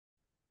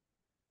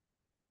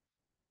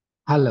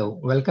Hello,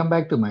 welcome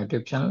back to my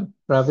YouTube channel,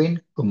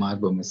 Praveen Kumar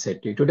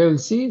Bomisetti. Today we'll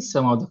see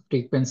some of the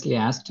frequently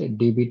asked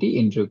DBT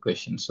interview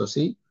questions.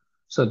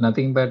 So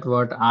nothing but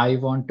what I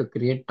want to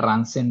create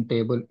transient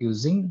table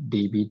using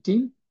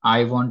DBT.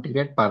 I want to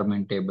create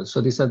permanent table.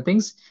 So these are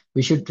things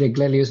we should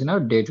regularly use in our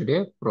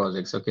day-to-day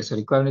projects. Okay, so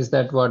requirement is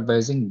that what by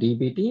using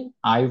DBT,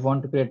 I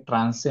want to create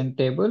transient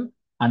table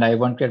and I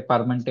want to create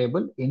permanent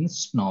table in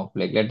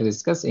Snowflake. Let's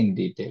discuss in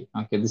detail.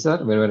 Okay, these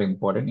are very, very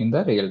important in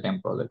the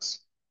real-time projects.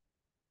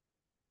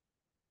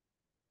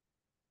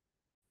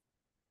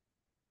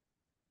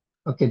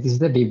 Okay, this is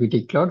the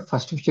DBT cloud.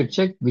 First, we should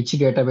check which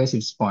database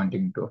it's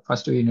pointing to.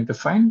 First, we need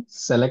to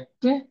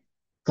select a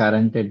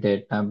current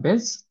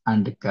database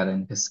and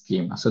current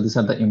schema. So these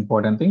are the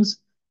important things,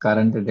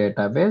 current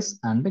database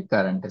and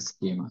current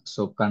schema.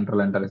 So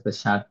control enter is the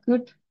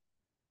shortcut.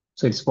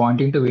 So it's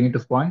pointing to, we need to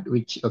point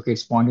which, okay,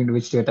 it's pointing to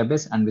which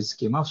database and which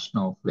schema of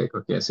Snowflake.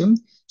 Okay,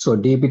 so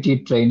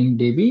DBT training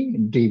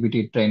DB,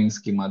 DBT training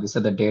schema. These are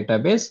the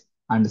database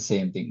and the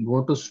same thing.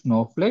 Go to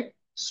Snowflake,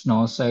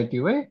 Snowsite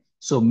UI.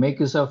 So make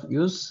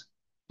use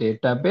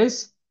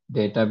database,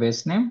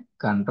 database name,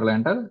 control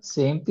enter.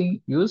 Same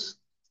thing, use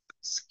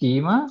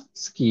schema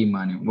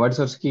name. What's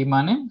our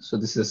schema name? So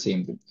this is the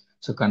same thing.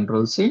 So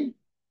control C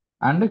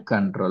and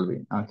control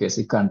V. Okay,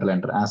 see control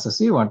enter. As a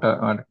C, what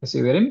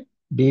see we're in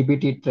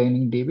DBT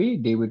training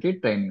DB,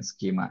 DBT training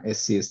schema.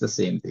 SC is the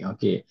same thing.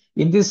 Okay.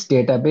 In this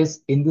database,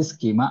 in this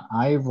schema,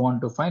 I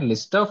want to find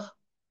list of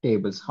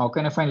tables. How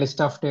can I find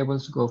list of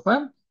tables? Go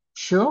for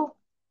show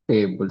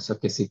tables.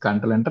 Okay, see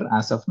control enter.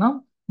 As of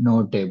now,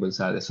 no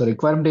tables are there. So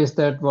requirement is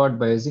that what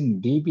by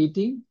using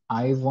DBT,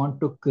 I want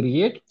to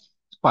create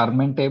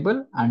permanent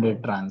table and a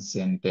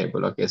transient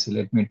table. Okay, so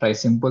let me try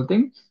simple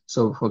thing.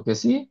 So okay,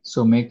 see,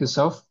 so make use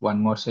of one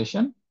more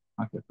session.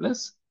 Okay,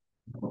 plus.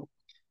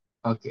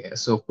 Okay,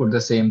 so put the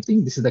same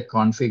thing. This is the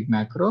config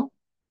macro,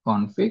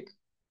 config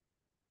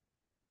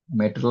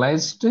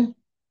materialized.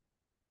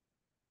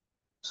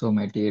 So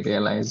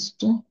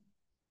materialized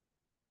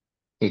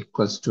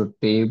equals to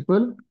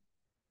table.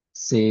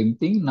 Same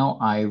thing. Now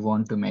I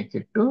want to make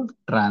it to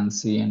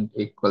transient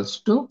equals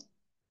to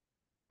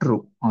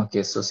true.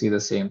 Okay, so see the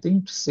same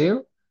thing, save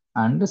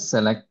and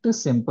select a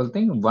simple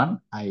thing, one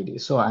ID.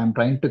 So I'm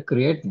trying to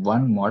create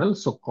one model.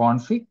 So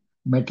config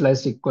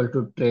metalized equal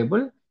to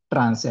table,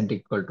 transient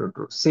equal to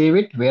true. Save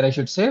it where I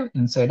should save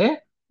inside a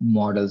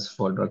models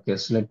folder. Okay,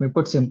 so let me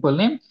put simple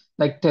name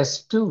like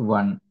test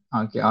one.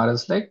 Okay, or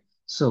else like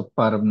so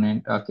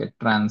permanent. Okay,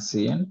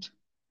 transient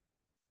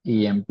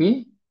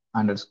emp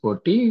underscore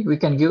t. We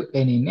can give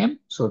any name.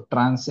 So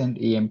transient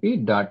emp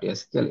dot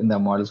sql in the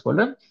models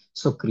folder.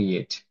 So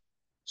create.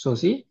 So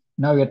see,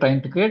 now we are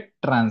trying to create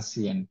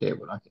transient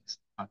table. Okay.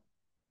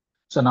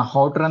 So now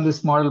how to run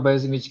this model by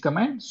using which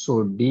command?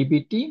 So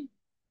dbt.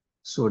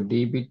 So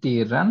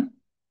dbt run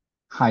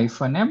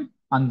hyphen m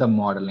on the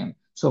model name.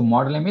 So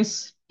model name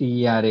is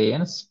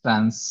trans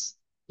trans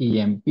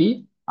emp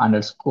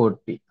underscore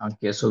t.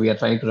 Okay. So we are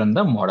trying to run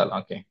the model.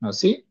 Okay. Now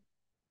see.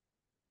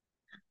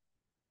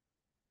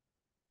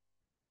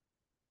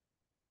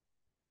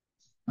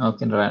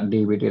 Okay,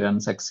 DBT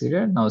run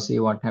succeeded. Now see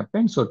what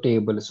happened. So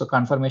table. So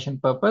confirmation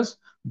purpose,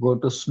 go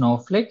to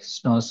Snowflake,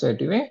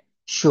 Snowflake,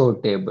 show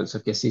tables.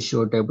 Okay, see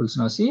show tables.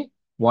 Now see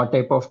what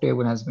type of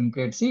table has been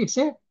created. See, it's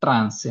a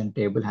transient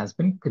table has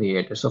been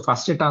created. So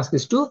first task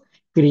is to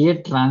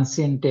create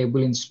transient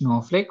table in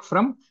Snowflake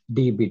from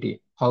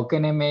DBT. How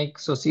can I make?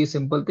 So see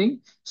simple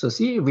thing. So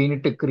see, we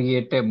need to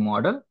create a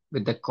model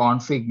with the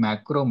config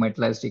macro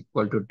metalized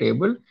equal to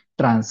table,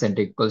 transient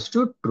equals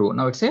to true.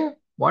 Now it's a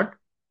what?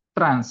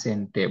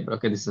 Transient table.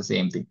 Okay, this is the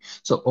same thing.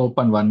 So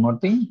open one more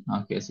thing.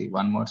 Okay, see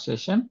one more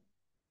session.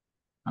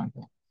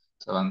 Okay,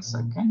 so 1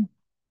 second.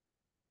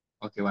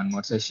 Okay, one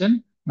more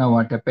session. Now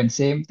what happened?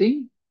 Same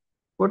thing.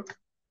 Put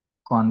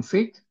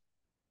config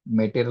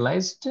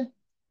materialized,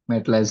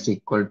 materialized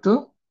equal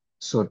to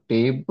so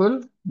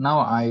table.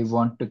 Now I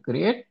want to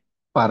create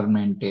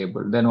permanent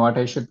table. Then what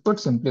I should put?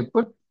 Simply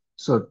put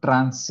so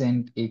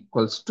transient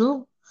equals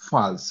to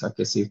false.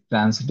 Okay, see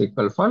transient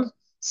equal false.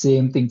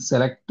 Same thing,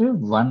 select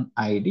one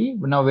ID.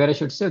 Now where I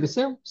should save this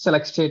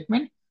select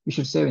statement, we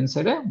should save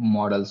inside a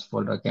models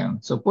folder. Okay,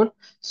 so put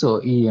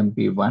so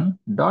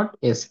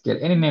emp1.sql.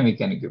 Any name we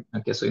can give.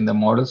 Okay, so in the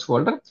models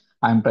folder,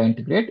 I'm trying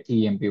to create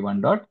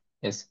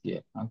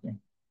emp1.sql. Okay.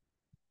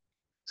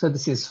 So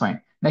this is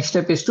fine. Next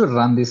step is to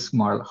run this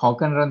model. How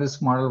can I run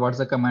this model? What's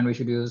the command we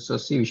should use? So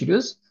see, we should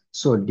use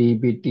so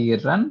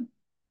dbt run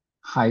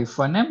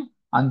hyphen m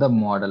and the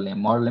model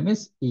name. Model name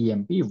is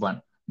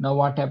emp1. Now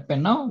what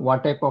happened now?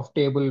 What type of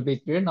table will be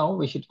created? Now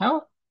we should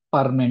have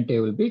permanent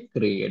table be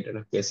created.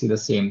 Okay, see the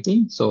same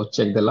thing. So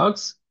check the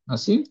logs. Now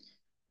see.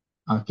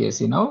 Okay,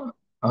 see now.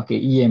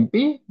 Okay, emp.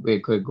 We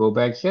could go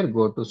back here,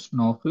 go to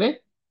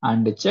Snowflake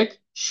and check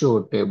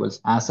show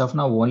tables. As of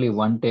now, only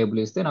one table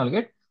is there. I'll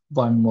get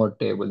one more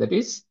table. That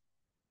is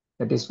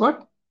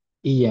what?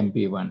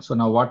 EMP1. So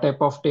now what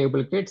type of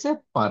table creates a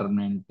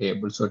permanent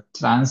table? So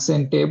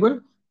transient table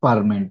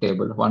permanent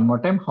table. One more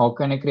time, how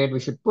can I create? We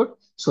should put,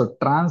 so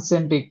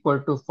transient equal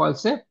to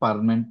false, a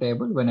permanent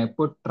table. When I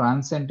put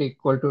transient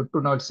equal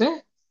to not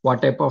say,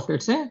 what type of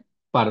it's a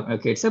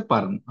okay, it's a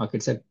perm. Okay,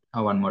 it's a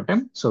one more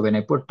time. So when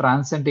I put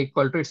transient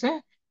equal to, it's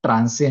a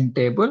transient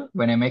table.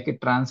 When I make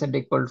it transient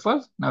equal to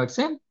false, now it's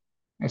a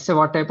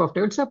what type of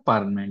table? It's a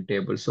permanent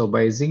table. So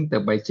by changing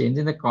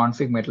the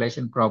config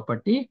metallation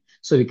property,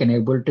 so we can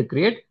able to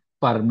create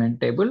permanent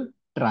table,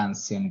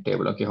 transient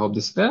table. Okay, hope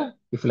this is the,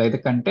 if you like the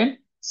content,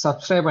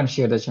 subscribe and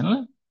share the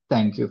channel.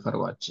 Thank you for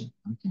watching.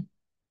 Okay.